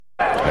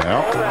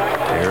Now,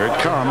 here it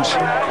comes.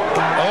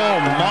 Oh,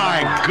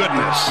 my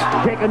goodness.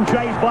 Kick and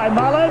chase by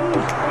Mullins.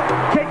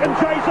 Kick and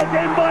chase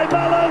again by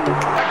Mullins.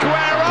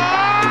 Aguero!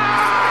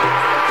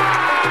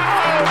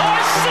 I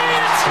see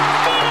it,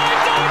 but I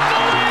don't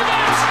believe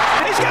it.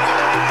 He's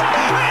given it!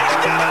 He's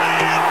given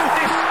it!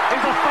 This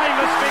is a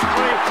famous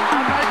victory.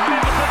 A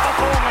magnificent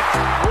performance.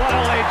 What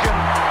a legend.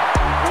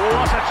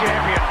 What a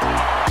champion.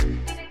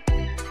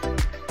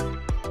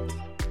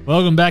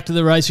 Welcome back to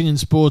the Racing and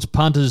Sports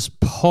Punters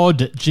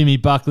Pod. Jimmy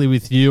Buckley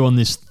with you on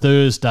this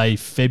Thursday,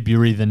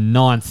 February the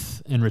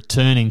 9th, and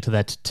returning to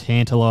that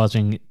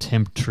tantalising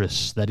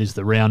temptress that is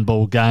the round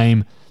ball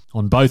game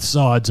on both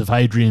sides of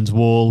Hadrian's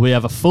Wall. We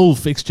have a full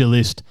fixture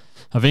list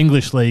of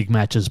English League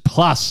matches,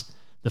 plus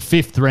the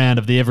fifth round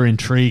of the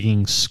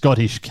ever-intriguing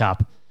Scottish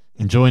Cup.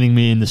 And joining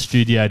me in the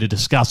studio to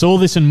discuss all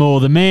this and more,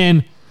 the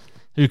man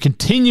who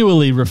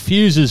continually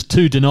refuses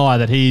to deny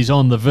that he is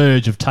on the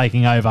verge of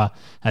taking over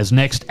as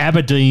next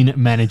Aberdeen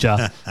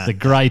manager, the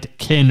great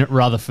Ken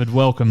Rutherford.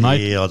 Welcome, mate.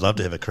 Yeah, I'd love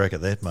to have a crack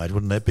at that, mate.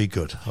 Wouldn't that be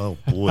good? Oh,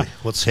 boy.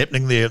 What's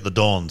happening there at the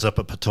Dons up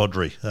at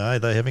Pataudry?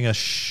 They're having a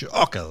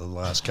shocker the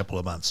last couple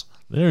of months.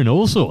 They're in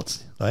all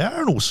sorts. They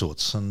are in all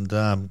sorts, and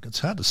it's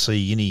hard to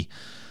see any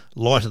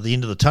light at the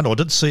end of the tunnel. I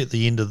did see at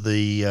the end of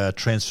the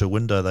transfer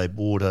window they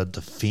bought a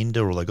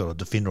defender, or they got a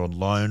defender on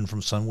loan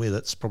from somewhere.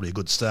 That's probably a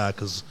good start,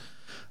 because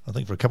I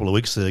think for a couple of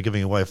weeks they're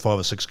giving away 5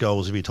 or 6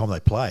 goals every time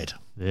they played.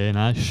 Yeah,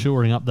 no,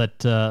 shoring up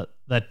that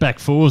back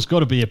four's got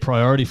to be a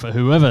priority for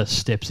whoever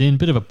steps in.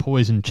 Bit of a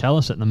poison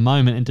chalice at the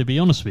moment, and to be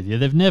honest with you,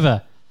 they've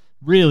never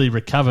really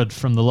recovered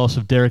from the loss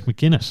of Derek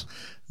McInnes.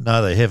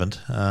 No, they haven't.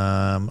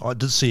 I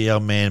did see our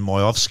man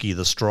Majovski,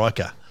 the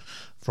striker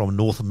from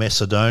North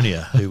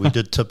Macedonia, who we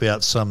did tip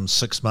out some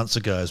 6 months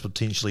ago as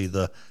potentially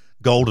the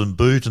golden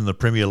boot in the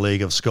Premier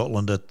League of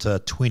Scotland at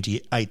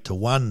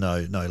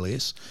 28-1, no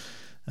less.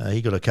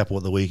 He got a couple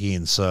at the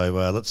weekend, so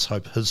let's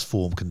hope his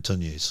form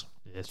continues.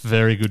 Yeah, it's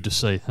very good to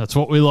see. That's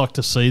what we like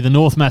to see. The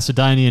North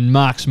Macedonian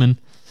marksman,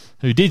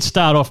 who did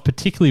start off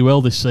particularly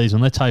well this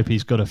season. Let's hope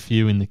he's got a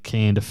few in the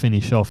can to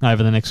finish off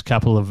over the next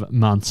couple of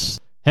months.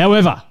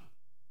 However,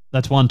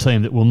 that's one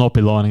team that will not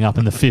be lining up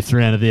in the fifth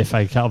round of the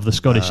FA Cup, of the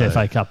Scottish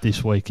FA Cup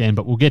this weekend,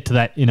 but we'll get to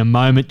that in a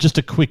moment. Just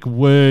a quick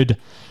word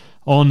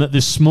on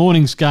this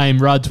morning's game,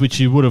 Ruds, which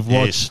you would have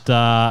watched.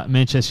 Yes.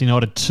 Manchester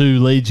United 2,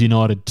 Leeds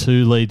United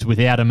 2, Leeds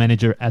without a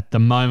manager at the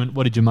moment.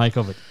 What did you make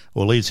of it?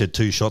 Well, Leeds had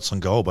 2 shots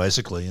on goal,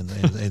 basically,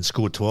 and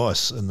scored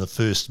twice. In the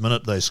first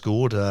minute they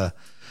scored a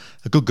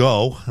good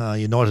goal.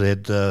 United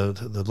had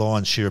the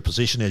lion's share of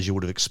possession, as you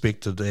would have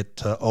expected,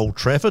 at Old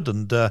Trafford,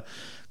 and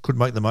could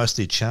make the most of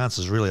their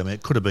chances, really. I mean,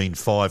 it could have been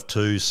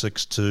 5-2,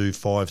 6-2,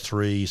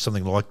 5-3,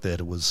 something like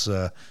that. It was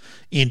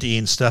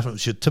end-to-end stuff. It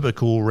was your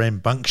typical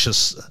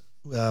rambunctious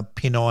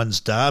Pennines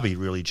derby,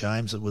 really,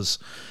 James. It was,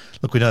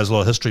 look, we know there's a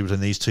lot of history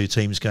between these two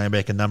teams going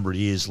back a number of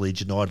years,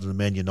 Leeds United and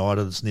Man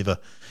United. There's never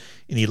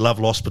any love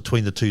lost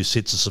between the two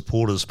sets of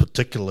supporters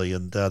particularly,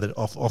 and that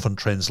often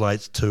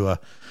translates to a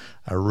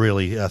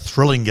really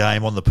thrilling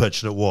game on the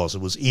pitch, and it was.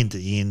 It was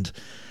end-to-end.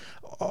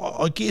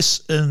 I guess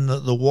in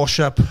the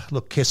wash-up,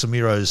 look,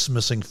 Casemiro's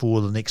missing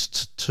for the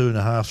next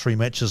 2.5-3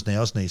 matches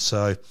now, isn't he?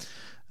 So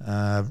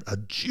a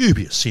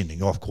dubious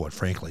sending off, quite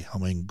frankly. I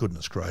mean,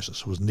 goodness gracious,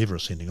 it was never a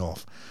sending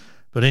off.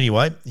 But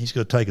anyway, he's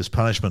got to take his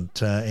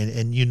punishment.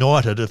 And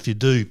United, if you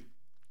do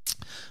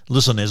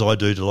listen, as I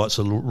do, to like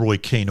Roy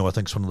Keane, who I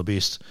think is one of the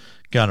best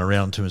going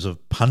around in terms of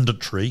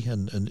punditry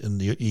in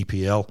the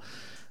EPL,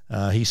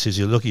 he says,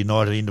 you look at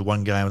United into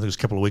one game, I think it was a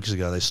couple of weeks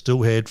ago, they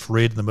still had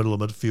Fred in the middle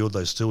of midfield,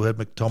 they still had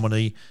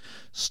McTominay,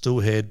 still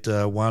had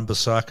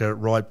Wan-Bissaka at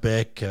right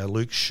back,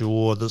 Luke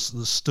Shaw. There's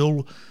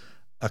still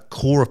a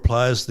core of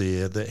players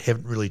there that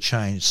haven't really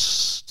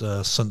changed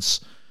since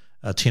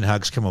Ten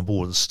Hag's come on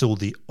board. It's still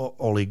the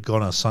Ole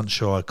Gunnar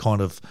Solskjaer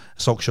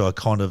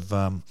kind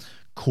of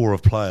core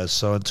of players.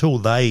 So until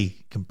they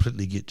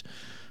completely get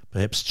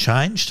perhaps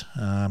changed,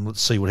 let's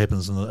see what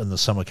happens in the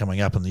summer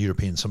coming up, in the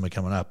European summer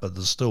coming up. But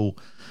there's still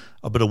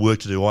a bit of work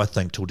to do, I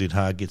think, till Ten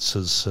Hag gets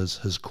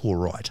his core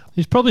right.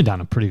 He's probably done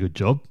a pretty good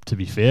job, to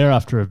be fair,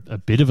 after a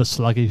bit of a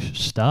sluggish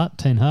start,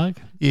 Ten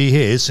Hag. Yeah,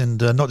 he has,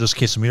 and not just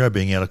Casemiro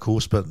being out, of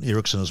course, but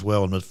Eriksen as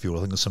well in midfield. I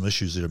think there's some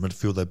issues there in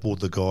midfield. They bought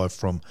the guy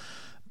from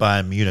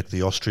Bayern Munich,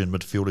 the Austrian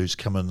midfielder, who's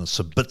come in,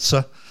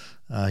 Sabitzer.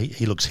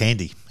 He looks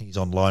handy. He's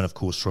on loan, of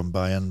course, from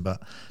Bayern. But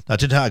no,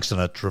 Ten Hag's done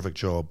a terrific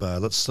job.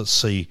 Let's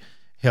see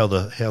how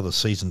the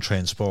season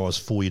transpires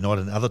for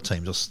United and other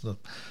teams.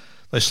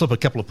 They slip a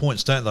couple of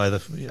points, don't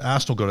they?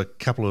 Arsenal got a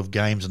couple of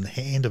games in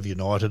hand of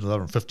United.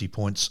 They're on 50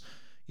 points.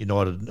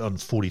 United on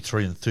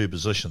 43 in third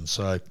position.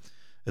 So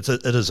it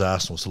is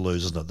Arsenal's to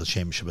lose, isn't it, the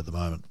championship at the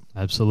moment?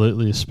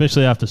 Absolutely,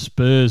 especially after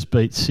Spurs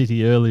beat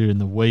City earlier in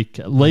the week.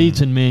 Leeds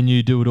and Man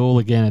U do it all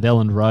again at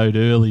Elland Road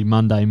early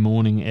Monday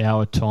morning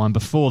our time.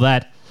 Before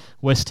that,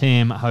 West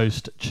Ham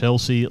host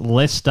Chelsea.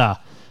 Leicester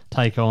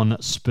take on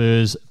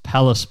Spurs.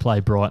 Palace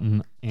play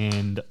Brighton,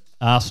 and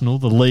Arsenal,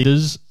 the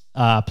leaders,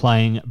 are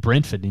playing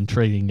Brentford.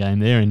 Intriguing game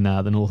there in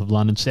the north of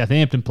London.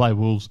 Southampton play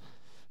Wolves.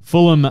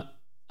 Fulham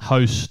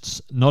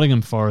hosts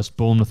Nottingham Forest.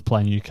 Bournemouth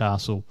play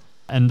Newcastle.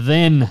 And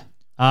then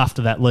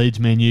after that Leeds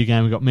Man U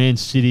game, we've got Man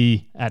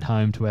City at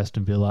home to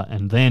Aston Villa,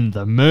 and then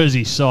the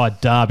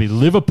Merseyside derby,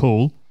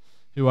 Liverpool,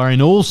 who are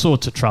in all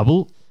sorts of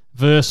trouble,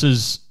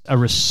 versus a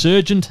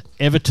resurgent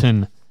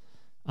Everton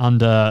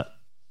under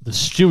the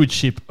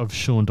stewardship of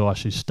Sean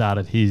Dyche, who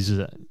started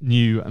his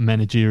new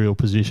managerial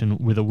position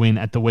with a win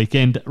at the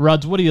weekend.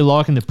 Ruds, what do you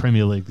like in the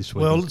Premier League this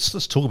week? Well,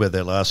 let's talk about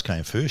that last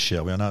game first,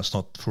 shall we? I know it's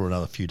not for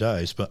another few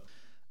days, but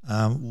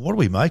what do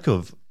we make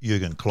of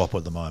Jurgen Klopp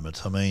at the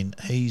moment? I mean,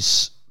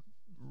 he's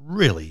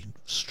really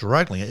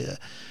struggling.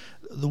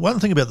 The one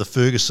thing about the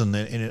Ferguson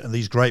and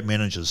these great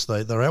managers,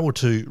 they're able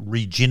to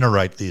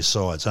regenerate their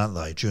sides, aren't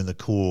they, during the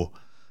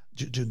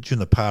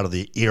part of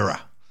their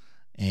era.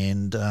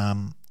 And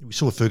we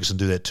saw Ferguson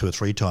do that 2 or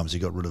 3 times. He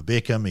got rid of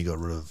Beckham, he got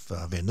rid of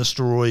Van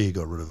Nistelrooy, he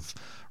got rid of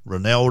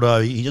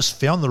Ronaldo. He just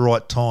found the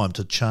right time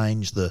to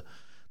change the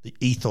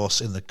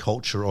ethos and the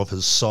culture of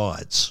his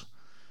sides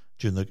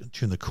during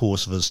the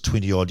course of his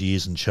 20-odd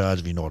years in charge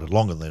of United.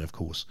 Longer than that, of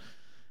course.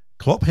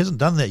 Klopp hasn't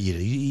done that yet.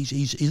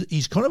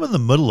 He's kind of in the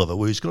middle of it,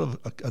 where he's got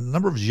a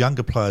number of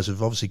younger players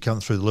who've obviously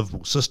come through the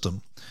Liverpool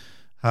system,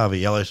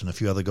 Harvey Elliott and a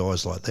few other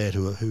guys like that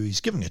who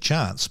he's giving a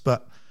chance.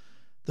 But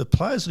the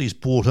players that he's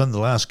brought in the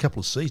last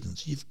couple of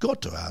seasons, you've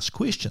got to ask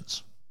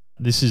questions.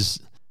 This is,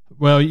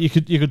 well, you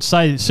could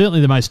say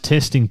certainly the most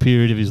testing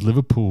period of his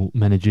Liverpool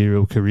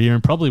managerial career,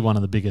 and probably one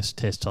of the biggest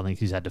tests I think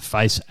he's had to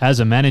face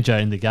as a manager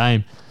in the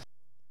game.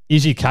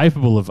 Is he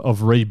capable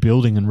of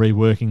rebuilding and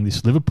reworking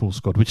this Liverpool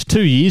squad, which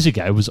 2 years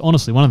ago was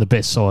honestly one of the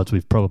best sides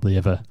we've probably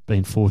ever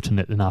been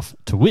fortunate enough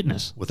to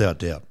witness? Without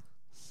doubt.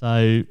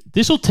 So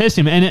this will test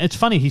him. And it's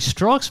funny, he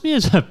strikes me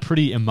as a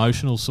pretty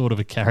emotional sort of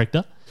a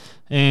character.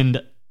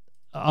 And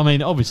I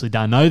mean, obviously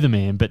don't know the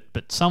man,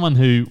 but someone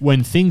who,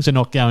 when things are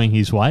not going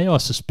his way, I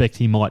suspect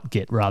he might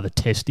get rather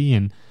testy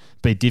and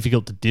be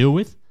difficult to deal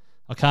with.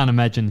 I can't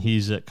imagine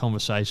his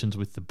conversations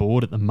with the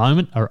board at the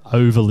moment are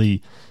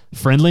overly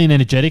friendly and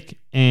energetic,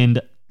 and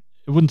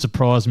it wouldn't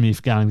surprise me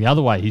if going the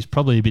other way, he's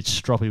probably a bit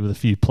stroppy with a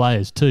few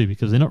players too,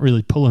 because they're not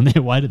really pulling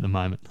their weight at the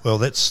moment. Well,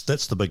 that's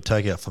the big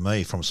takeout for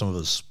me from some of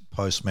his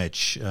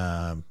post-match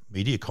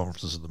media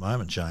conferences at the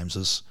moment, James,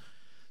 is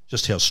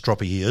just how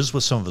stroppy he is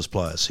with some of his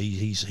players.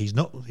 He's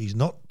not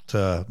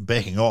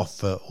backing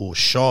off or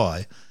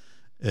shy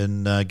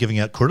in giving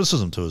out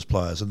criticism to his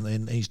players,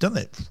 and he's done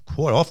that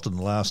quite often in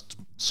the last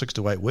 6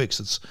 to 8 weeks.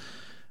 It's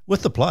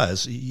with the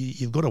players,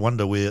 you've got to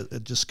wonder where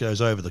it just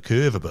goes over the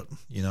curve a bit.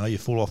 You know, you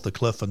fall off the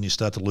cliff and you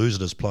start to lose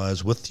it as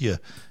players with your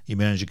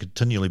manager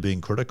continually being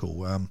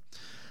critical.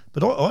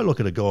 But I look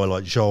at a guy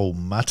like Joel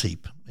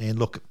Matip, and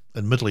look,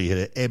 admittedly, he had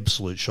an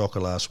absolute shocker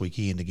last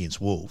weekend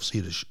against Wolves. He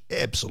had an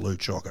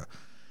absolute shocker.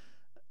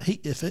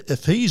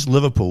 If he's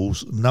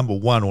Liverpool's number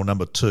 1 or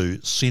number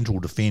 2 central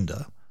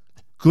defender,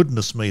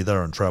 goodness me,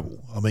 they're in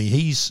trouble. I mean,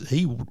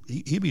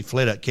 he'd be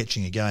flat out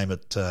catching a game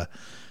at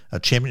a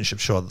championship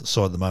side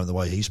at the moment, the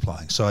way he's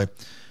playing. So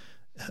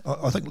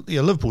I think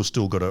Liverpool's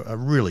still got a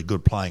really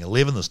good playing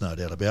 11, there's no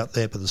doubt about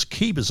that, but there's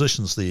key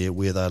positions there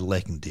where they're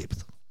lacking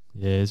depth.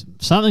 Yeah, there's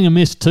something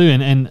amiss too,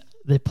 and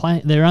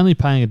they're only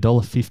paying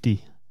 $1.50.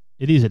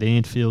 It is at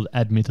Anfield,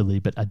 admittedly,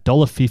 but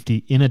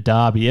 $1.50 in a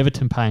derby.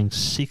 Everton paying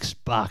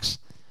 $6.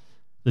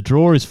 The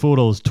draw is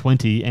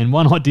 $4.20, and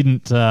one I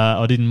didn't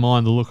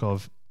mind the look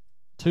of,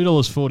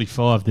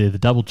 $2.45 there, the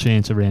double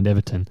chance around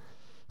Everton.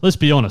 Let's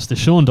be honest, the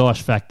Sean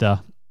Dyche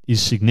factor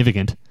is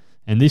significant,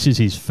 and this is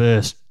his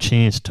first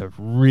chance to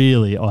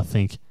really, I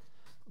think,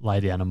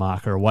 lay down a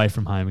marker away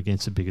from home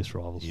against the biggest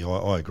rivals. Yeah,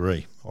 I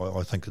agree.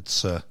 I think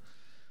it's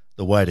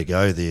the way to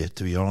go there,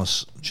 to be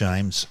honest,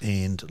 James.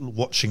 And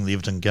watching the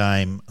Everton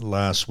game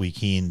last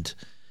weekend,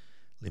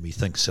 let me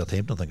think,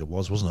 Southampton, I think it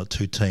was, wasn't it?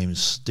 2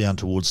 teams down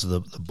towards the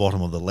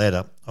bottom of the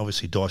ladder.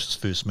 Obviously, Dyche's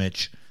first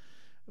match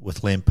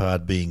with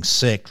Lampard being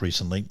sacked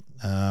recently.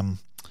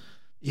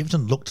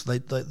 Everton looked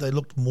they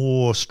looked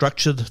more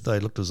structured. They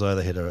looked as though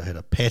they had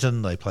a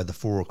pattern. They played the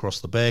 4 across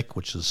the back,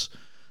 which is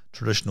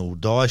traditional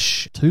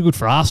Dyche. Too good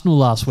for Arsenal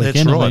last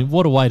weekend. That's right. I mean,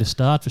 what a way to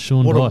start for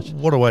Sean Dyche.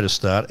 What a way to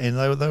start. And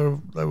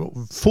they were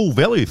full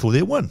value for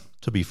their win,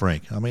 to be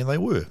frank. I mean, they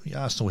were.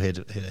 Arsenal had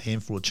a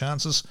handful of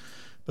chances,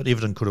 but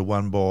Everton could have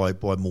won by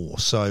more.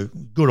 So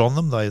good on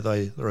them.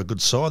 They're a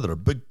good side. They're a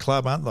big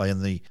club, aren't they?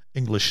 In the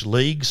English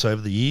leagues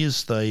over the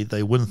years,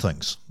 they win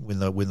things when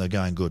they're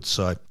going good.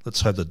 So let's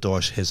hope that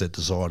Dyche has that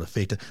desired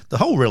effect. The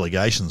whole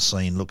relegation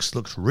scene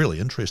looks really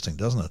interesting,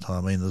 doesn't it?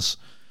 I mean, there's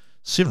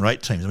 7 or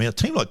 8 teams. I mean, a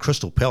team like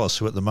Crystal Palace,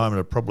 who at the moment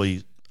are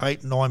probably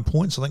 8-9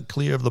 points, I think,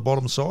 clear of the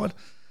bottom side.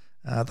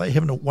 They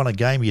haven't won a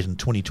game yet in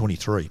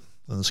 2023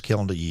 in this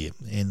calendar year,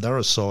 and they're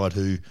a side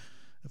who,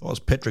 if I was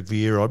Patrick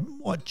Vieira,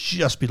 I might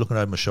just be looking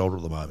over my shoulder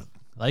at the moment.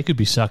 They could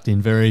be sucked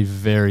in very,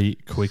 very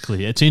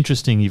quickly. It's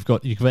interesting. You've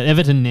got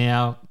Everton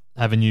now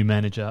have a new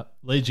manager.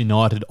 Leeds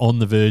United on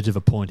the verge of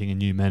appointing a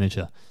new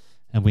manager,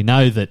 and we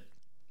know that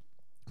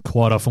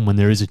quite often when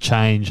there is a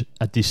change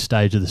at this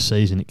stage of the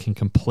season, it can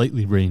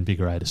completely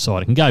reinvigorate a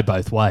side. It can go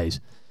both ways.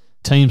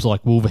 Teams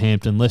like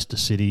Wolverhampton, Leicester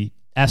City,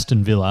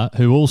 Aston Villa,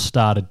 who all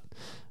started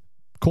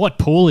quite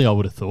poorly, I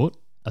would have thought,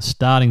 are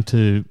starting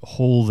to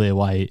haul their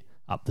way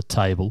up the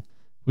table,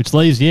 which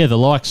leaves, the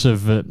likes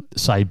of,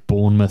 say,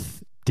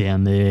 Bournemouth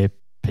down there,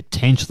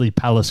 potentially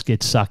Palace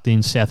gets sucked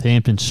in,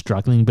 Southampton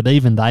struggling, but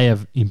even they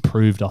have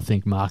improved, I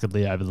think,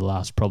 markedly over the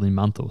last probably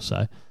month or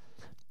so.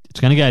 It's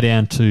going to go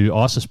down to,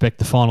 I suspect,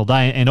 the final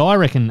day, and I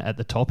reckon at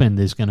the top end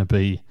there's going to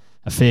be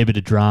a fair bit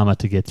of drama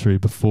to get through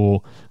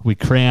before we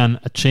crown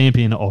a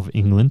champion of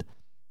England.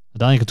 I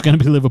don't think it's going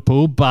to be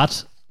Liverpool,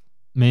 but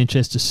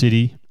Manchester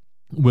City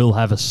will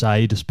have a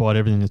say despite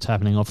everything that's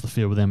happening off the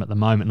field with them at the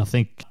moment. And I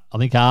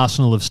think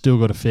Arsenal have still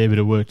got a fair bit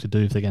of work to do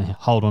if they're going to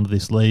hold on to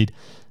this lead.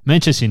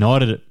 Manchester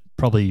United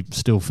probably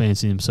still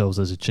fancy themselves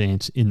as a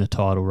chance in the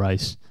title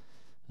race,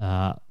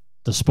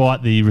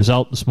 despite the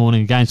result this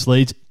morning against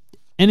Leeds.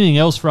 Anything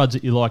else, Ruds,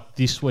 that you like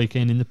this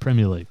weekend in the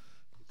Premier League?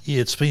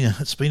 Yeah,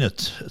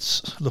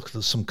 look,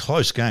 there's some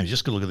close games.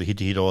 Just got to look at the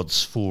head-to-head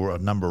odds for a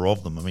number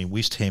of them. I mean,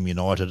 West Ham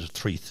United at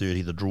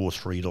 $3.30, the draw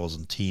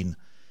 $3.10,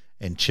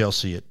 and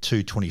Chelsea at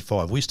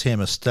 $2.25. West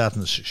Ham are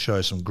starting to show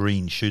some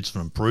green shoots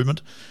of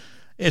improvement.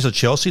 As a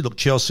Chelsea,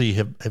 Chelsea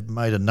have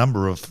made a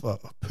number of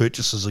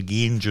purchases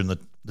again during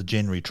the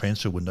January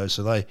transfer window,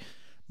 so they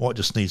might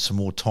just need some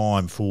more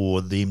time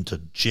for them to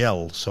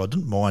gel. So I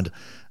didn't mind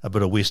a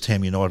bit of West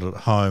Ham United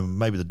at home,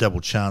 maybe the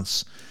double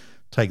chance.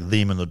 Take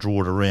them in the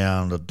draw at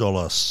around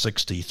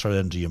 $1.60, throw that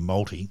into your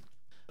multi.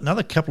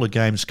 Another couple of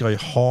games go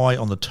high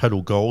on the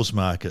total goals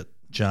market,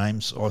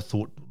 James. I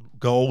thought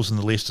goals in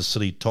the Leicester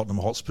City-Tottenham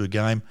Hotspur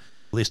game.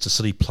 Leicester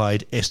City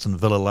played Aston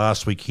Villa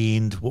last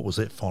weekend. What was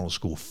that final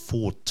score?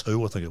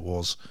 4-2, I think it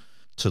was,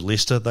 to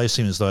Leicester. They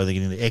seem as though they're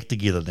getting their act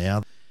together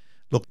now.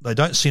 Look, they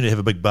don't seem to have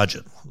a big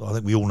budget. I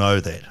think we all know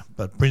that.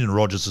 But Brendan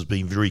Rodgers has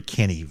been very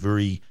canny,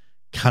 very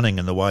cunning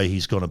in the way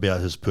he's gone about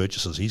his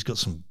purchases. He's got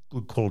some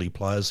good quality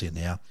players there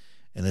now,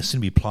 and they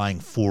seem to be playing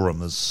for him.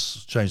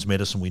 There's James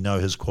Maddison, we know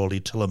his quality.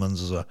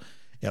 Tillemans is an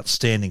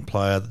outstanding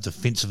player.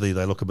 Defensively,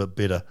 they look a bit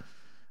better.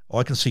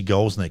 I can see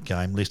goals in that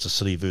game, Leicester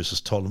City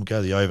versus Tottenham.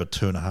 Go the over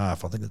 2.5. I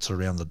think it's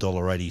around the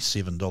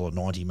 $1.87,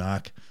 $1.90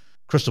 mark.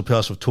 Crystal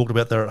Palace, we've talked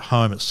about, they're at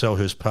home at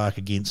Selhurst Park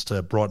against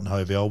Brighton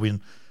Hove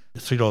Albion.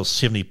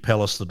 $3.70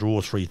 Palace, the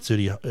draw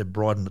 $3.30,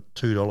 Brighton at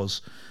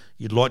 $2.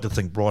 You'd like to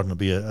think Brighton would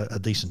be a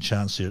decent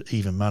chance there at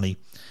even money.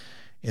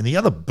 And the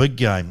other big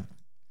game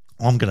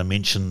I'm going to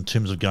mention in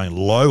terms of going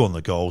low on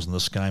the goals in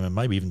this game and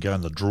maybe even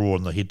going the draw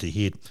on the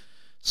head-to-head,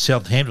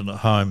 Southampton at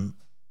home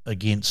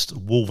against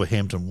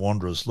Wolverhampton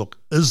Wanderers. Look,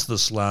 is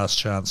this last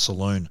chance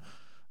saloon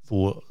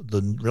for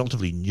the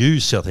relatively new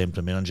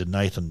Southampton manager,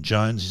 Nathan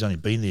Jones? He's only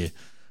been there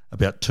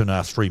about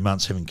 2.5, 3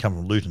 months, having come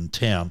from Luton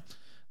Town.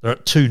 They're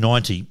at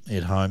 $2.90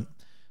 at home,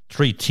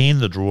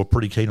 $3.10 the draw,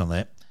 pretty keen on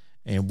that,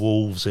 and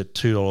Wolves at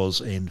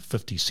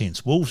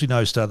 $2.50. Wolves, we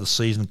know, started the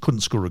season,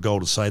 couldn't score a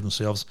goal to save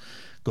themselves,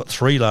 got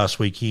 3 last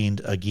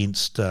weekend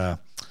against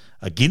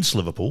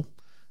Liverpool.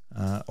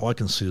 I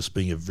can see this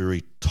being a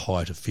very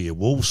tight affair.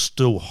 Wolves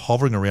still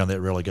hovering around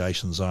that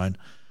relegation zone.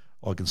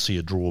 I can see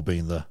a draw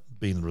being the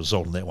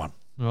result in that one.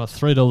 Right,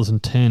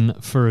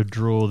 $3.10 for a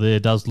draw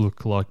there does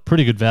look like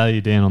pretty good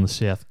value down on the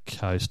south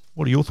coast.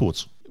 What are your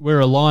thoughts?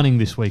 We're aligning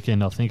this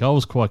weekend, I think. I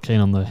was quite keen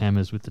on the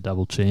Hammers with the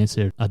double chance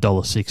there,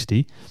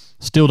 $1.60.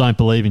 Still don't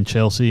believe in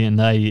Chelsea, and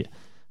they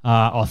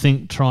are, I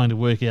think, trying to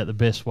work out the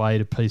best way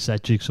to piece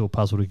that jigsaw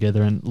puzzle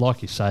together. And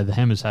like you say, the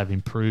Hammers have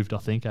improved, I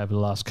think, over the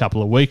last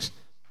couple of weeks,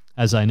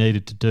 as they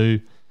needed to do.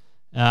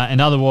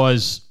 And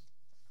otherwise,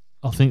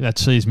 I think that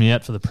sees me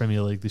out for the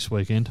Premier League this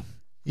weekend.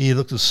 Yeah,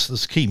 look,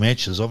 there's key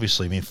matches,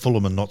 obviously. I mean,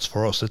 Fulham and Notts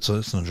Forest, that's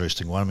an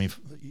interesting one. I mean,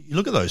 you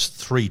look at those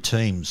 3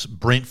 teams.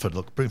 Brentford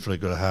have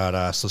got a hard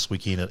ass this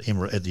weekend at the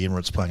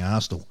Emirates playing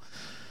Arsenal.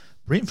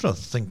 Brentford, I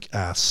think,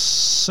 are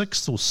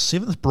 6th or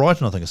 7th.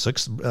 Brighton, I think, are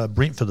 6th.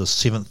 Brentford is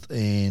 7th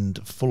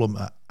and Fulham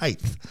are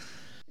 8th.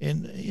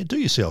 And you do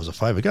yourselves a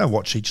favour. Go and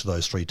watch each of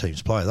those 3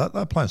 teams play.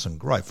 They're playing some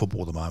great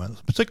football at the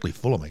moment, particularly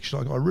Fulham,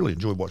 actually. I really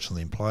enjoy watching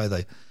them play.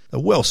 They're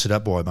well set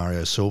up by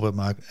Mario Silva,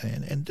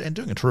 and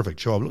doing a terrific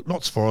job. Look,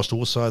 Notts Forest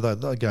also,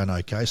 they're going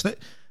okay. So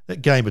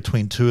that game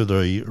between 2 of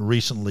the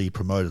recently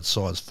promoted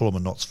sides, Fulham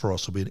and Notts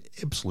Forest, will be an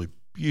absolute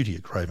beauty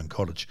at Craven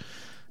Cottage.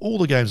 All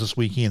the games this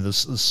weekend,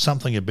 there's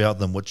something about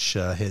them which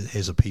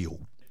has appeal.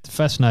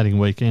 Fascinating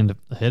weekend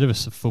ahead of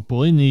us of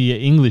football. In the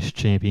English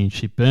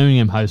Championship,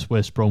 Birmingham host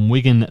West Brom,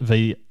 Wigan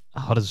v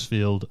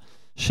Huddersfield,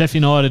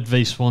 Sheffield United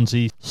v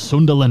Swansea,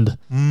 Sunderland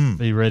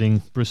v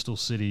Reading, Bristol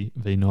City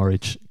v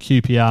Norwich,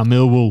 QPR,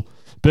 Millwall,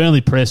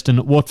 Burnley,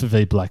 Preston, Watford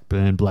v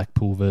Blackburn,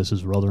 Blackpool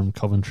versus Rotherham,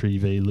 Coventry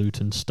v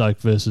Luton, Stoke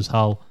versus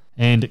Hull,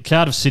 and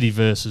Cardiff City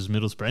versus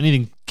Middlesbrough.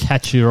 Anything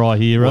catch your eye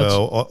here, Rods?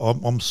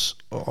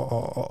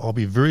 Well, I'll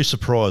be very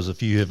surprised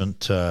if you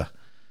haven't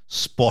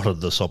spotted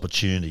this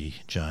opportunity,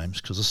 James,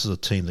 because this is a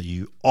team that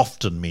you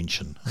often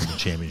mention in the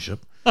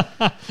Championship.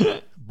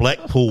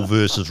 Blackpool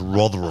versus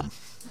Rotherham.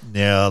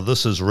 Now,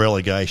 this is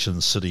relegation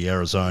City,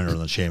 Arizona in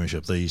the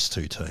Championship, these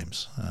 2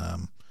 teams.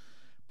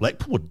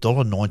 Blackpool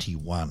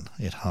 $1.91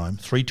 at home,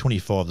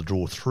 $3.25 the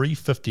draw,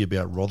 $3.50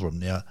 about Rotherham.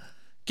 Now,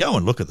 go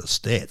and look at the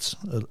stats.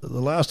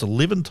 The last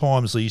 11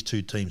 times these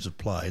 2 teams have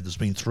played, there's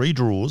been 3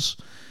 draws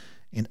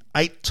And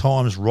 8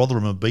 times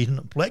Rotherham have beaten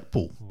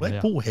Blackpool.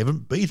 Blackpool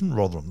haven't beaten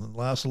Rotherham in the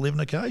last 11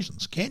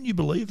 occasions. Can you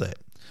believe that?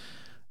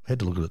 I had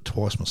to look at it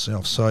twice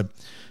myself. So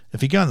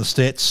if you go in the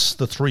stats,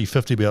 the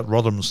 350 about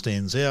Rotherham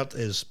stands out,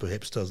 as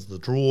perhaps does the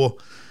draw.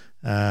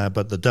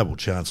 But the double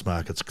chance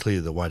market's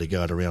clearly the way to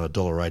go at around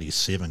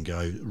 $1.87.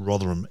 Go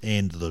Rotherham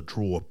and the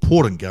draw.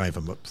 Important game for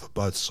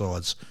both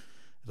sides.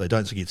 If they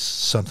don't get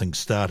something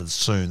started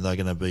soon, they're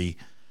going to be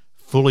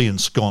fully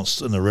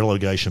ensconced in a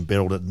relegation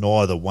battle that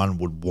neither one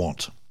would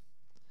want.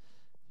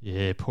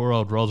 Yeah, poor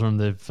old Rotherham.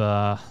 They've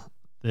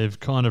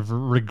kind of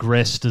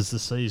regressed as the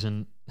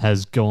season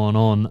has gone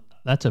on.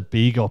 That's a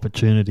big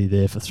opportunity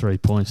there for 3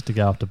 points to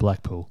go up to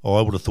Blackpool. Oh,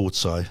 I would have thought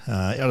so.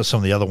 Out of some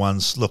of the other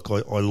ones, look,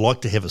 I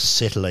like to have a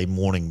Saturday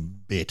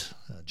morning bet,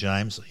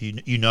 James.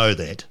 You know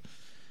that.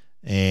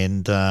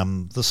 And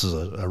this is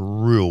a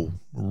real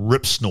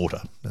rip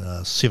snorter.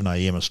 7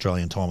 a.m.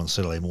 Australian time on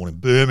Saturday morning.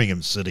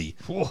 Birmingham City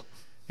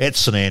at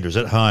St Andrews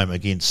at home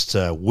against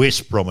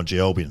West Bromwich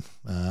Albion.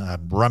 A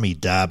Brummie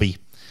derby.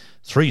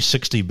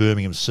 360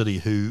 Birmingham City,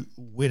 who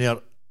went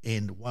out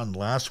and won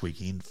last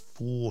weekend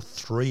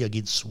 4-3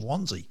 against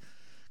Swansea,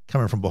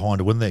 coming from behind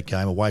to win that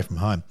game away from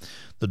home.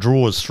 The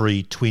draw is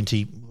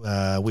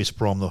 3.20, West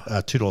Brom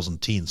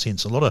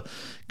 $2.10. A lot of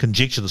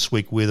conjecture this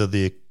week whether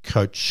their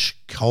coach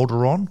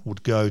Calderon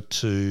would go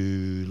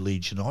to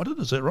Leeds United.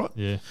 Is that right?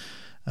 Yeah.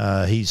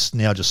 He's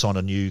now just signed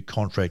a new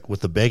contract with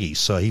the Baggies,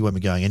 so he won't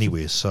be going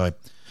anywhere. So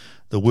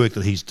the work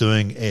that he's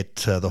doing at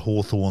the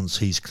Hawthorns,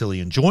 he's clearly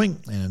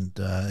enjoying, and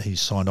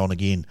he's signed on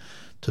again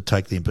to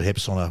take them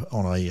perhaps on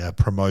a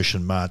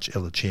promotion march out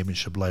of the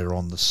Championship later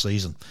on this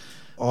season.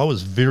 I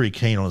was very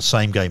keen on a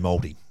same-game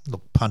multi.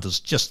 Look, punters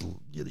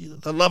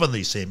they're loving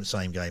these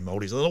same-game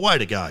multis. They're the way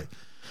to go.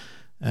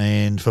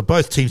 And for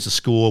both teams to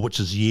score, which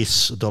is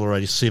yes,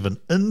 $1.87,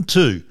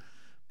 into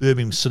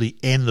Birmingham City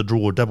and the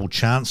draw double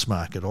chance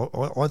market,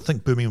 I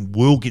think Birmingham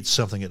will get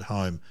something at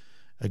home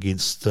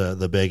against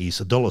the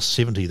Baggies.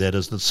 $1.70, that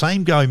is. The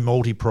same-game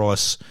multi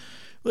price,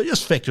 well,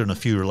 just factor in a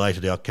few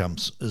related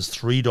outcomes, is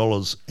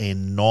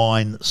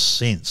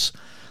 $3.09.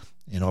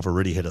 And I've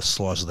already had a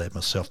slice of that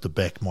myself to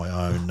back my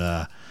own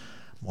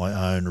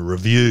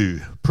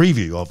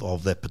preview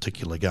of that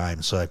particular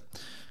game. So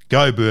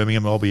go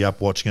Birmingham. I'll be up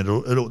watching it.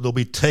 There'll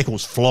be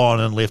tackles flying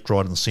in left,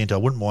 right and centre. I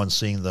wouldn't mind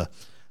seeing the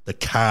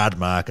card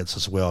markets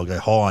as well. Go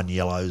high on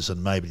yellows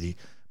and maybe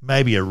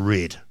a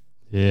red.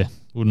 Yeah,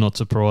 would not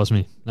surprise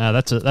me. No,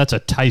 that's a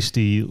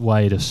tasty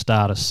way to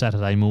start a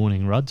Saturday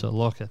morning, Ruds. I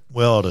like it.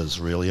 Well, it is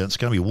really. It's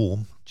going to be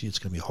warm. Gee, it's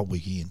going to be a hot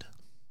weekend.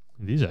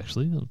 It is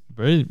actually.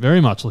 Very,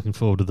 very much looking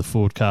forward to the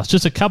forecast.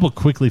 Just a couple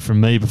quickly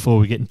from me before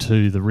we get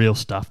into the real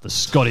stuff, the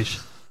Scottish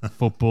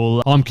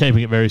football. I'm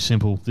keeping it very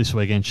simple this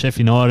weekend.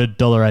 Sheffield United,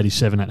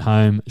 $1.87 at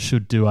home,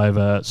 should do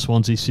over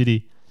Swansea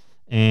City.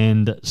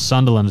 And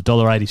Sunderland,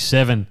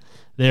 $1.87.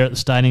 They're at the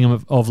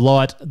Stadium of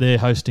Light. They're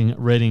hosting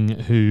Reading,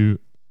 who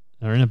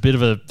are in a bit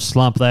of a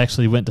slump. They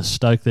actually went to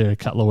Stoke there a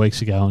couple of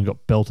weeks ago and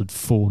got belted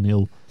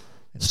 4-0.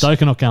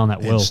 Stoke are not going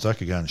that well. And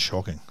Stoke are going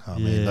shocking. I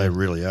mean, they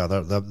really are.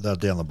 They're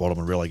down the bottom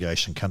of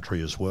relegation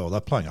country as well.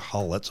 They're playing a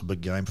Hull. That's a big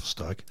game for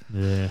Stoke.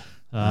 Yeah.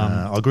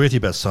 I agree with you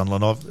about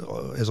Sunderland.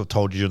 As I've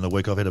told you during the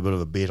week, I've had a bit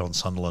of a bet on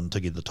Sunderland to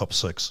get the top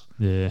 6.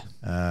 Yeah.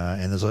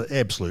 And there's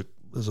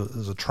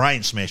a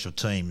train smash of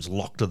teams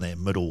locked in that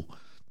middle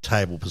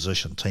table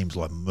position. Teams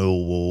like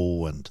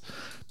Millwall and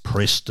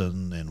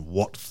Preston and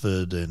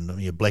Watford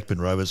and Blackburn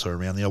Rovers are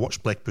around there. I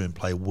watched Blackburn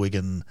play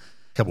Wigan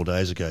a couple of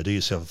days ago. Do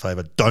yourself a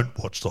favour, don't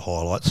watch the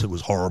highlights. It was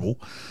horrible.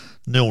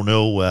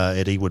 0-0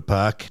 at Ewood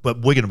Park.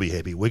 But Wigan will be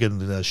happy.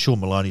 Wigan, Sean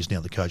Maloney's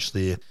now the coach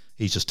there.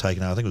 He's just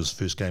taken over. I think it was his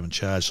first game in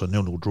charge, so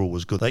 0-0 draw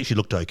was good. They actually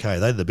looked okay.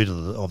 They had the bit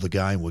of the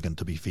game, Wigan,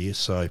 to be fair.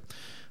 So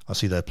I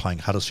see they're playing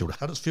Huddersfield.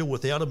 Huddersfield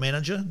without a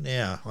manager.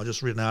 Now, I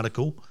just read an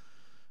article.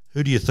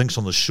 Who do you think's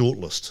on the short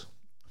list?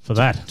 For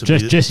that?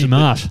 Jesse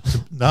Marsh.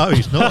 No,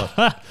 he's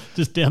not.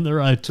 Just down the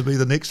road. To be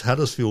the next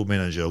Huddersfield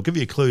manager. I'll give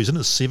you a clue. He's in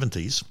his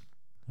 70s.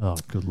 Oh,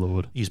 good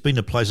Lord. He's been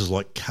to places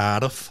like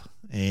Cardiff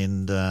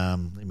and,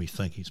 let me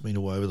think, he's been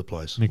all over the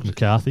place. Mick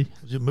McCarthy.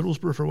 Was it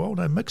Middlesbrough for a while?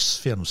 No, Mick's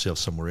found himself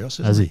somewhere else,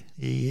 Has he?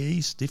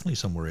 He's definitely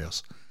somewhere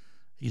else.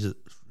 He's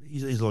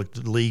like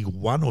League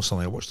One or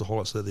something. I watched the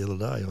highlights of that the other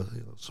day. I was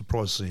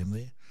surprised to see him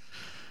there.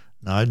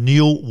 No,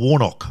 Neil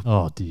Warnock.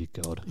 Oh, dear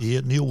God. Yeah,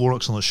 Neil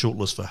Warnock's on the short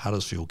list for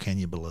Huddersfield. Can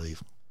you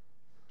believe?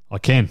 I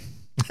can.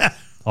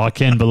 I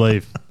can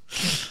believe.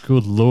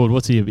 Good Lord.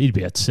 What's he? He'd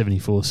be at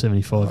 74,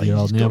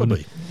 75-year-old now, wouldn't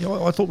he?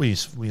 Yeah, I thought when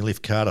he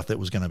left Cardiff that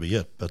was going to be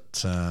it,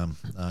 but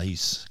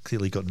he's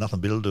clearly got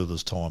nothing better to do with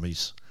his time.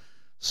 He's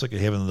sick of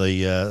having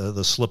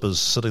the slippers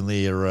sitting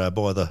there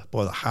by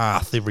the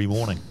hearth every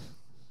morning.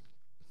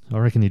 I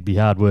reckon he'd be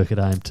hard work at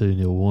home too,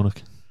 Neil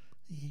Warnock.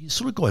 He's the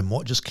sort of guy who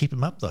might just keep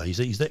him up, though.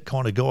 He's that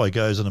kind of guy who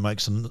goes in and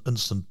makes an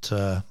instant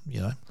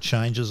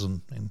changes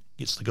and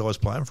gets the guys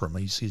playing for him.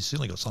 He's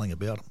certainly got something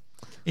about him.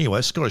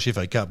 Anyway, Scottish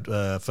FA Cup,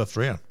 5th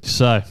round.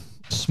 So,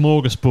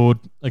 smorgasbord,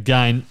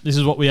 again, this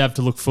is what we have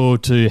to look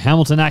forward to.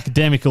 Hamilton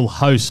Academical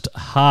host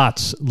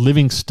Hearts,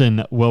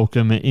 Livingston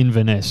welcome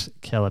Inverness,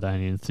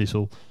 Caledonian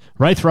Thistle.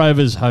 Wraith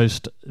Rovers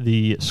host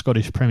the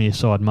Scottish Premier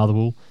side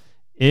Motherwell.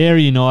 Ayr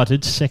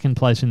United, second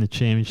place in the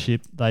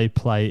championship. They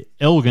play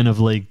Elgin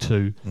of League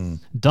 2.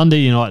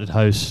 Dundee United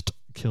host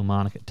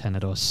Kilmarnock at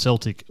Tannadice.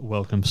 Celtic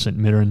welcome St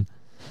Mirren.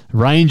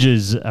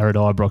 Rangers are at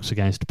Ibrox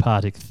against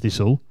Partick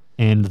Thistle.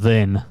 And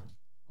then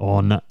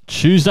on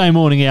Tuesday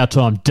morning our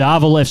time,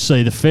 Darvel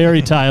FC, the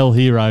fairy tale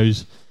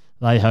heroes,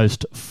 they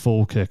host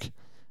Falkirk.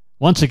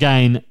 Once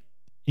again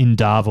in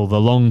Darvel, the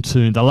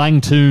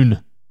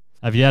Langtoon.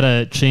 Have you had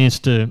a chance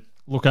to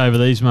look over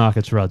these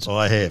markets, Ruds?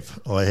 I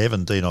have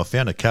indeed. I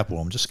found a couple.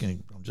 I'm just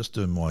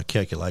doing my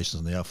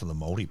calculations now for the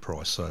multi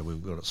price, so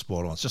we've got it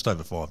spot on. It's just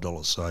over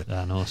 $5. So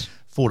nice.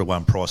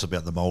 4-1 price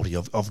about the multi.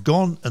 I've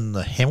gone in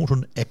the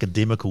Hamilton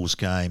Academicals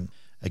game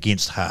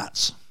against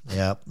Hearts.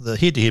 Now the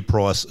head-to-head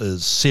price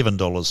is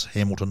 $7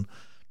 Hamilton,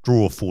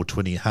 draw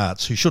 4.20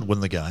 Hearts, who should win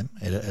the game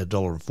at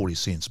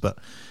 $1.40. But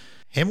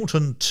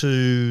Hamilton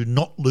to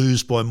not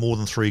lose by more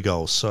than 3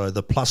 goals. So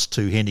the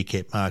 +2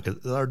 handicap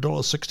market, they're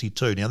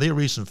 $1.62. Now their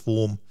recent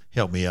form,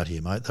 help me out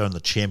here, mate. They're in the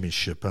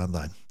championship, aren't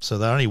they? So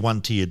they're only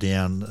one tier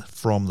down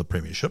from the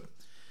premiership.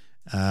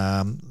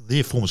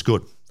 Their form's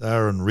good.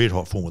 They're in red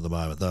hot form at the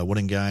moment. They're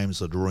winning games,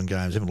 they're drawing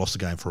games, haven't lost a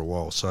game for a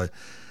while. So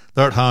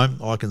they're at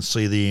home. I can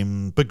see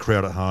them, big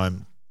crowd at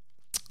home.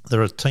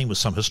 They're a team with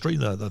some history.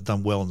 They've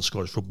done well in the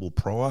Scottish football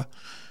prior.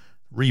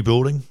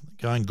 Rebuilding,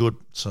 going good.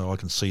 So I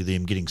can see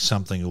them getting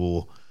something,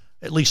 or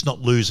at least not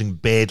losing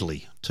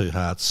badly to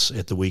Hearts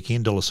at the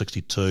weekend,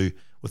 $1.62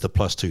 with a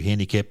 +2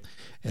 handicap.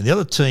 And the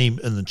other team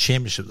in the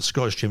championship, the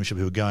Scottish Championship,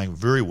 who are going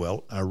very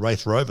well, are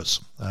Wraith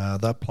Rovers.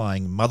 They're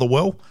playing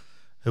Motherwell,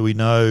 who we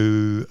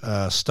know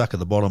are stuck at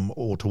the bottom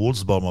or towards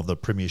the bottom of the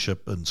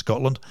premiership in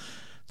Scotland.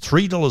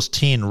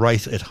 $3.10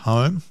 Wraith at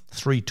home,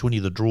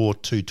 $3.20 the draw,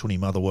 $2.20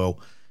 Motherwell.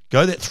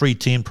 Go that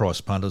 $3.10 price,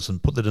 punters,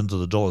 and put that into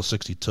the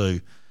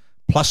 $1.62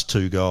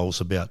 +2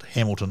 goals about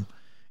Hamilton,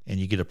 and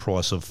you get a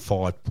price of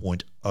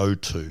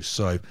 5.02.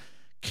 So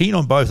keen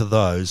on both of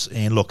those.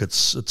 And look,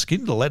 it's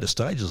getting to the latter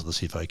stages of this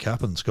FA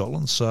Cup in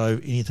Scotland, so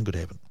anything could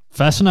happen.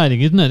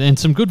 Fascinating, isn't it? And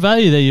some good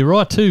value there. You're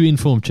right, two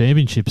informed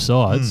championship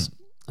sides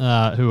who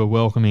are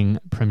welcoming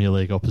Premier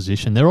League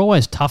opposition. They're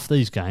always tough,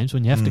 these games,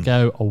 when you have to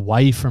go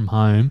away from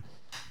home.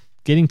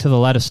 Getting to the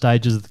latter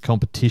stages of the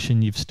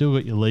competition, you've still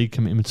got your league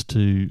commitments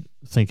to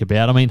think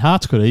about. I mean,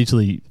 Hearts could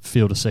easily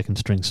field a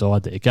second-string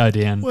side there. Go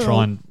down,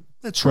 try and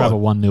grab a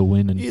 1-0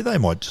 win. And yeah, they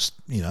might just,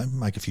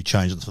 make a few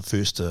changes for the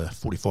first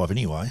 45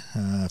 anyway.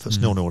 If it's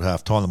 0-0 at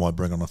half-time, they might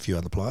bring on a few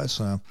other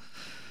players.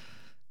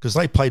 Because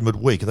they played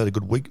midweek. They had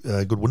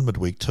a good win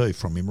midweek too,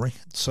 from memory.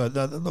 So,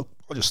 look,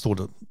 I just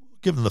thought,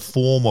 given the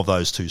form of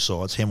those two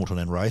sides, Hamilton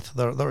and Wraith,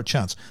 they're a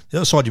chance. The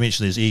other side you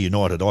mentioned is Ayr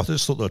United. I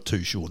just thought they were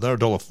too short. They're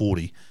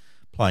 $1.40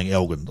 playing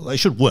Elgin. They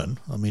should win.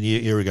 I mean,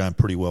 Ayr are going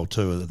pretty well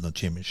too in the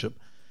championship.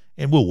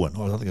 And will win.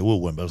 I don't think they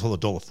will win, but I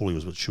thought the $1.40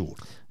 was a bit short.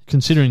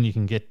 Considering you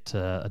can get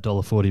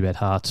 $1.40 about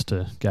Hearts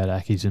to go to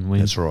Accies and win.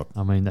 That's right.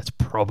 I mean, that's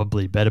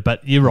probably better.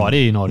 But you're right,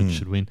 Ayr United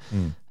should win.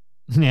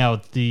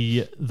 Now,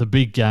 the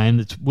big game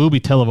that will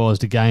be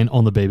televised again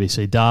on the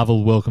BBC.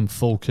 Darvel welcome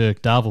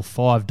Falkirk. Darvel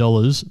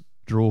 $5,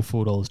 draw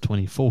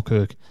 $4.20.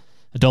 Falkirk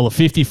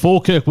 $1.50.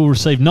 Falkirk will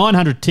receive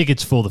 900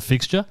 tickets for the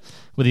fixture,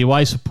 with the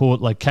away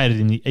support located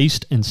in the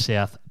east and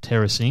south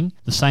terracing,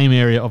 the same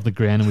area of the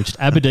ground in which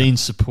Aberdeen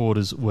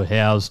supporters were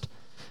housed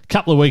a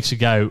couple of weeks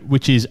ago,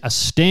 which is a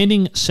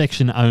standing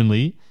section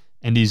only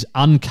and is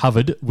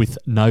uncovered with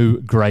no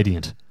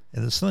gradient.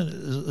 And is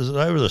it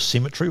over the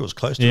cemetery? It was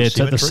close to the cemetery? Yeah, it's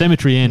at the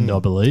cemetery end, I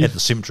believe. At the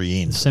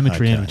cemetery end. The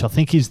cemetery end, which I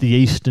think is the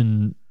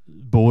eastern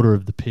border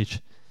of the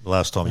pitch. The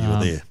last time you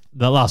were there.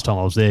 The last time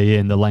I was there,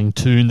 in the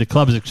Langtoon. The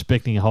club is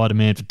expecting a high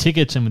demand for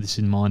tickets, and with this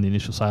in mind, the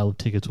initial sale of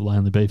tickets will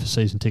only be for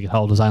season ticket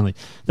holders only.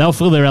 They'll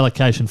fill their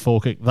allocation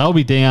Falkirk. They'll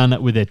be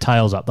down with their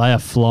tails up. They are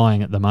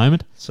flying at the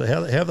moment. So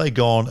how have they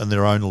gone in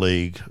their own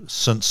league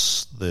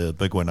since the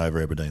big win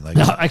over Aberdeen?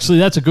 No, actually,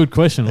 that's a good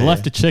question. We'll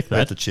have to check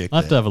that.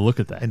 I'll have to have a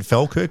look at that. And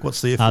Falkirk, what's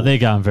their form? They're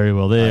going very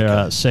well.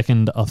 They're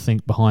second, I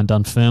think, behind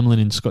Dunfermline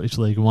in Scottish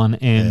League One,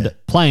 and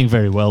playing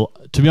very well.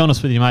 To be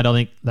honest with you, mate, I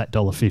think that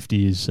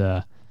 $1.50 is...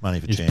 money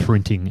for is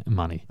printing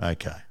money.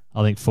 Okay.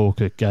 I think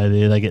Falkirk go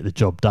there. They get the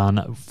job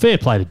done. Fair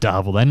play to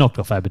Darvel. They knocked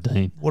off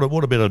Aberdeen. What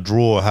about a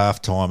draw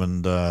half-time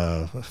and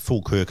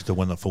Falkirk to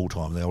win the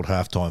full-time, the old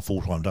half-time,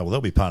 full-time double? They'll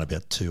be paying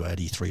about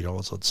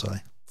 $2.83, I'd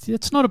say.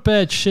 It's not a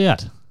bad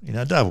shout.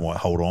 Darvel might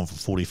hold on for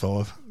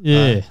 45.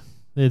 Yeah.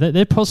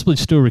 They're possibly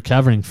still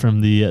recovering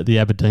from the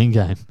Aberdeen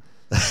game.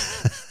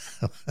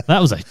 That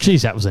was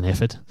an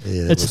effort.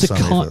 Yeah,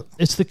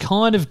 it's the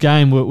kind of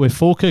game where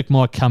Falkirk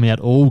might come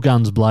out all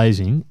guns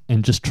blazing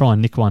and just try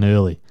and nick one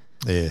early.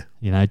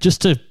 Yeah.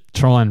 Just to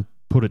try and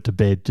put it to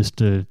bed, just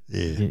to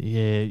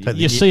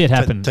you see it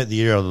happen. Take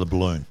the air out of the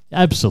balloon.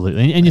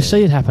 Absolutely, and you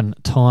see it happen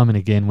time and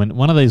again when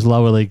one of these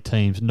lower league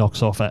teams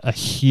knocks off a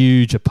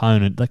huge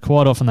opponent.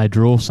 Quite often they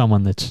draw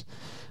someone that's,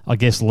 I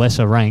guess,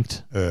 lesser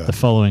ranked the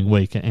following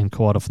week, and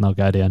quite often they'll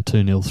go down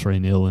 2-0,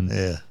 3-0,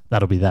 and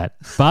that'll be that.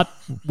 But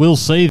we'll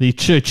see the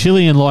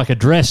Churchillian-like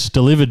address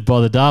delivered by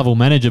the Darvel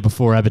manager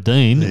before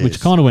Aberdeen, which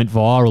kind of went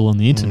viral on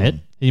the internet.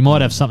 He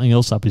might have something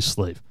else up his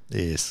sleeve.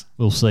 Yes.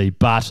 We'll see.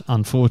 But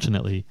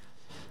unfortunately,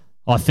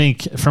 I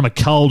think from a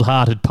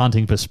cold-hearted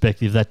punting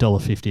perspective, that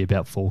 $1.50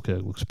 about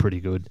Falkirk looks pretty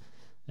good.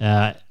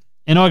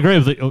 And I agree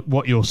with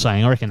what you're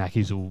saying. I reckon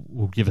Ackies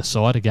will give a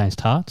side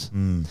against Hearts.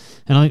 And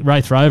I think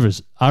Wraith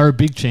Rovers are a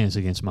big chance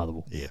against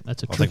Motherwell. Yeah.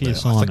 That's a tricky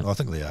assignment. I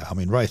think they are. I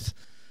mean, Wraith,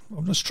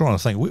 I'm just trying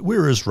to think,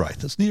 where is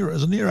Wraith? Is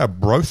it near our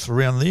Broth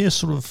around there,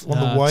 sort of on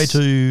the way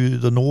to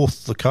the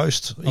north, the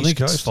coast, I think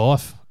coast? it's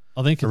Fife.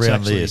 I think it's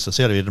around actually, there. So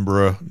it's out of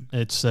Edinburgh.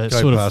 It's sort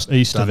of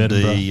east Dundee of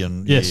Edinburgh.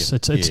 And, yes,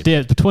 it's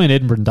down between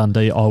Edinburgh and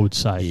Dundee, I would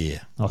say. Yeah.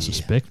 I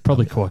suspect.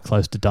 Probably quite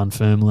close to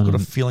Dunfermline. I've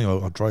got a feeling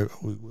I drove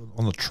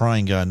on the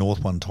train going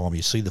north one time.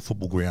 You see the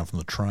football ground from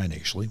the train,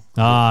 actually.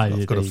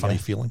 I've got a funny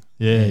feeling.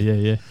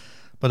 Yeah.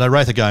 But no,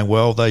 Wraith are going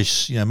well. They,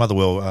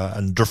 Motherwell are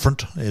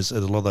indifferent, as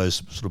a lot of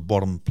those sort of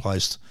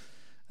bottom-placed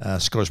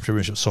Scottish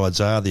Premiership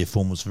sides are. Their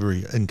form was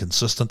very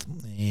inconsistent,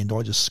 and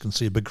I just can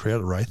see a big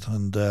crowd at Wraith,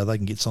 and they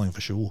can get something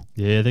for sure.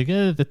 Yeah,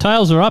 the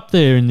tails are up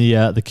there in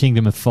the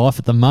Kingdom of Fife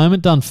at the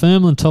moment.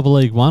 Dunfermline top of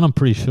League One, I'm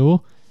pretty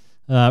sure.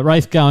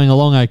 Wraith going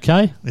along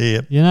okay.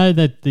 Yeah. You know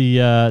that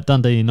the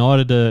Dundee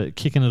United are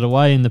kicking it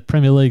away in the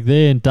Premier League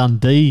there, and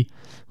Dundee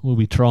will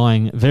be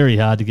trying very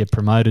hard to get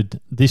promoted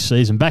this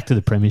season back to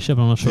the Premiership.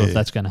 I'm not sure if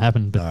that's going to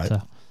happen, but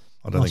no,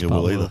 I don't think it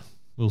will either.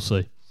 We'll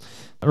see.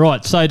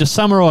 Right, so to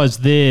summarise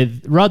there,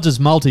 Rudd's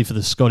multi for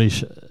the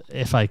Scottish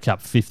FA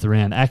Cup 5th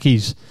round.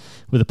 Ackies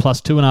with a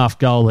plus 2.5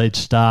 goal head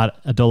start,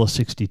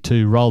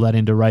 $1.62. Roll that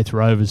into Wraith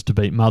Rovers to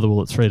beat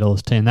Motherwell at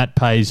 $3.10. That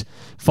pays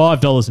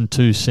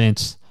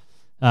 $5.02.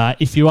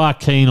 If you are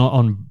keen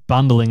on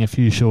bundling a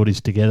few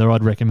shorties together,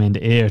 I'd recommend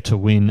Ayr to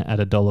win at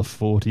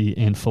 $1.40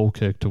 and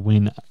Falkirk to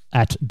win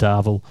at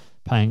Darvel,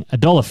 paying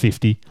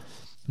 $1.50.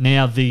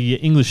 Now, the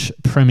English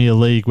Premier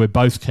League, we're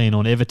both keen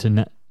on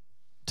Everton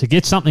to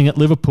get something at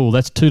Liverpool.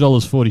 That's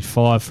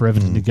 $2.45 for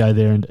Everton to go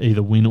there and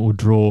either win or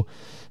draw.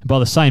 And by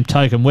the same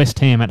token, West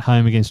Ham at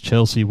home against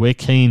Chelsea, we're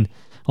keen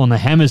on the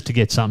Hammers to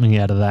get something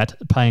out of that,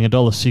 paying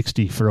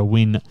 $1.60 for a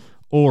win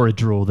or a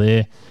draw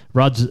there.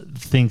 Rudds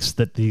thinks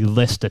that the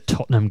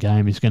Leicester-Tottenham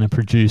game is going to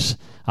produce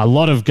a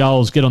lot of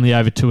goals, get on the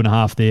over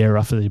 2.5 there,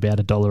 roughly about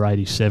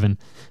 $1.87.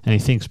 And he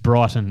thinks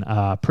Brighton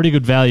are pretty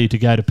good value to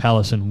go to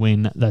Palace and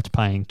win. That's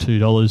paying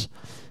 $2.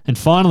 And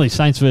finally,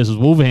 Saints versus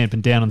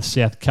Wolverhampton down on the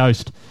south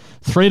coast.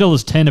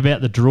 $3.10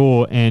 about the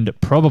draw and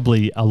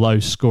probably a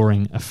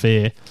low-scoring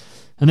affair.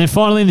 And then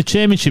finally in the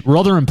Championship,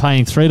 Rotherham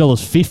paying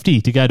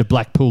 $3.50 to go to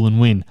Blackpool and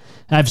win.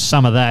 Have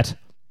some of that.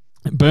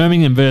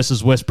 Birmingham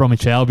versus West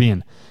Bromwich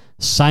Albion.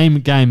 Same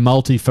game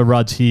multi for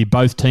Rudds here.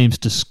 Both teams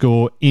to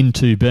score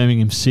into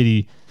Birmingham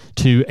City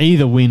to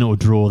either win or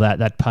draw that.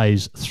 That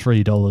pays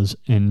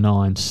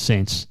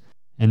 $3.09.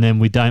 And then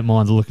we don't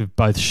mind the look of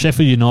both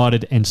Sheffield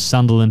United and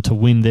Sunderland to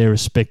win their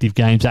respective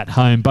games at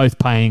home, both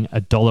paying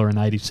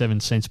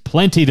 $1.87.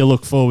 Plenty to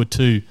look forward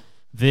to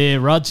there.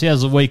 Rudds,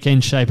 how's the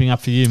weekend shaping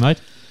up for you, mate?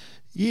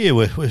 Yeah,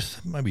 we're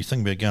maybe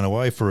thinking about going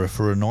away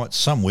for a night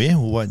somewhere.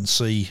 We'll wait and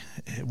see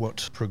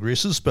what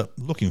progresses. But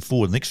looking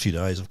forward the next few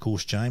days, of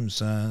course,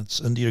 James,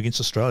 it's India against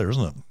Australia,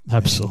 isn't it?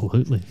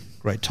 Absolutely. And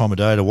great time of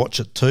day to watch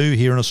it too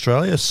here in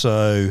Australia.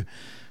 So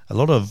a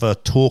lot of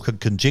talk and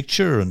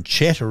conjecture and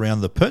chat around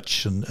the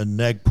pitch in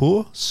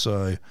Nagpur.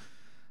 So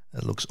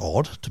it looks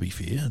odd, to be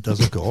fair. It does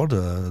look odd.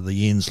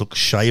 The ends look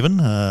shaven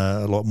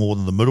a lot more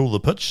than the middle of the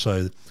pitch.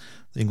 So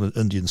the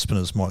Indian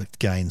spinners might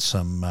gain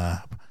some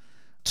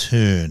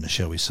turn,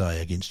 shall we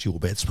say, against your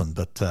batsmen.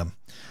 But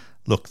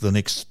look, the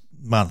next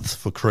month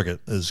for cricket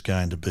is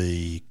going to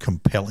be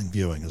compelling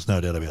viewing. There's no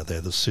doubt about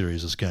that. This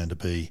series is going to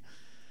be,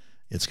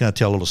 it's going to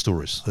tell a lot of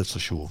stories, that's for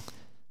sure.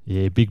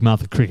 Yeah, big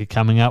month of cricket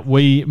coming up.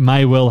 We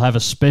may well have a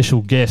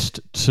special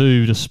guest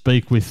too to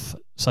speak with,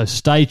 so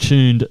stay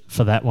tuned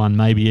for that one,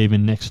 maybe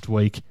even next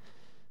week.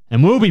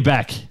 And we'll be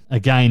back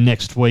again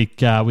next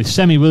week with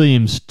Sammy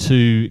Williams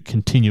to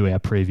continue our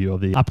preview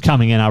of the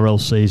upcoming NRL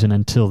season.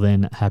 Until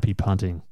then, happy punting.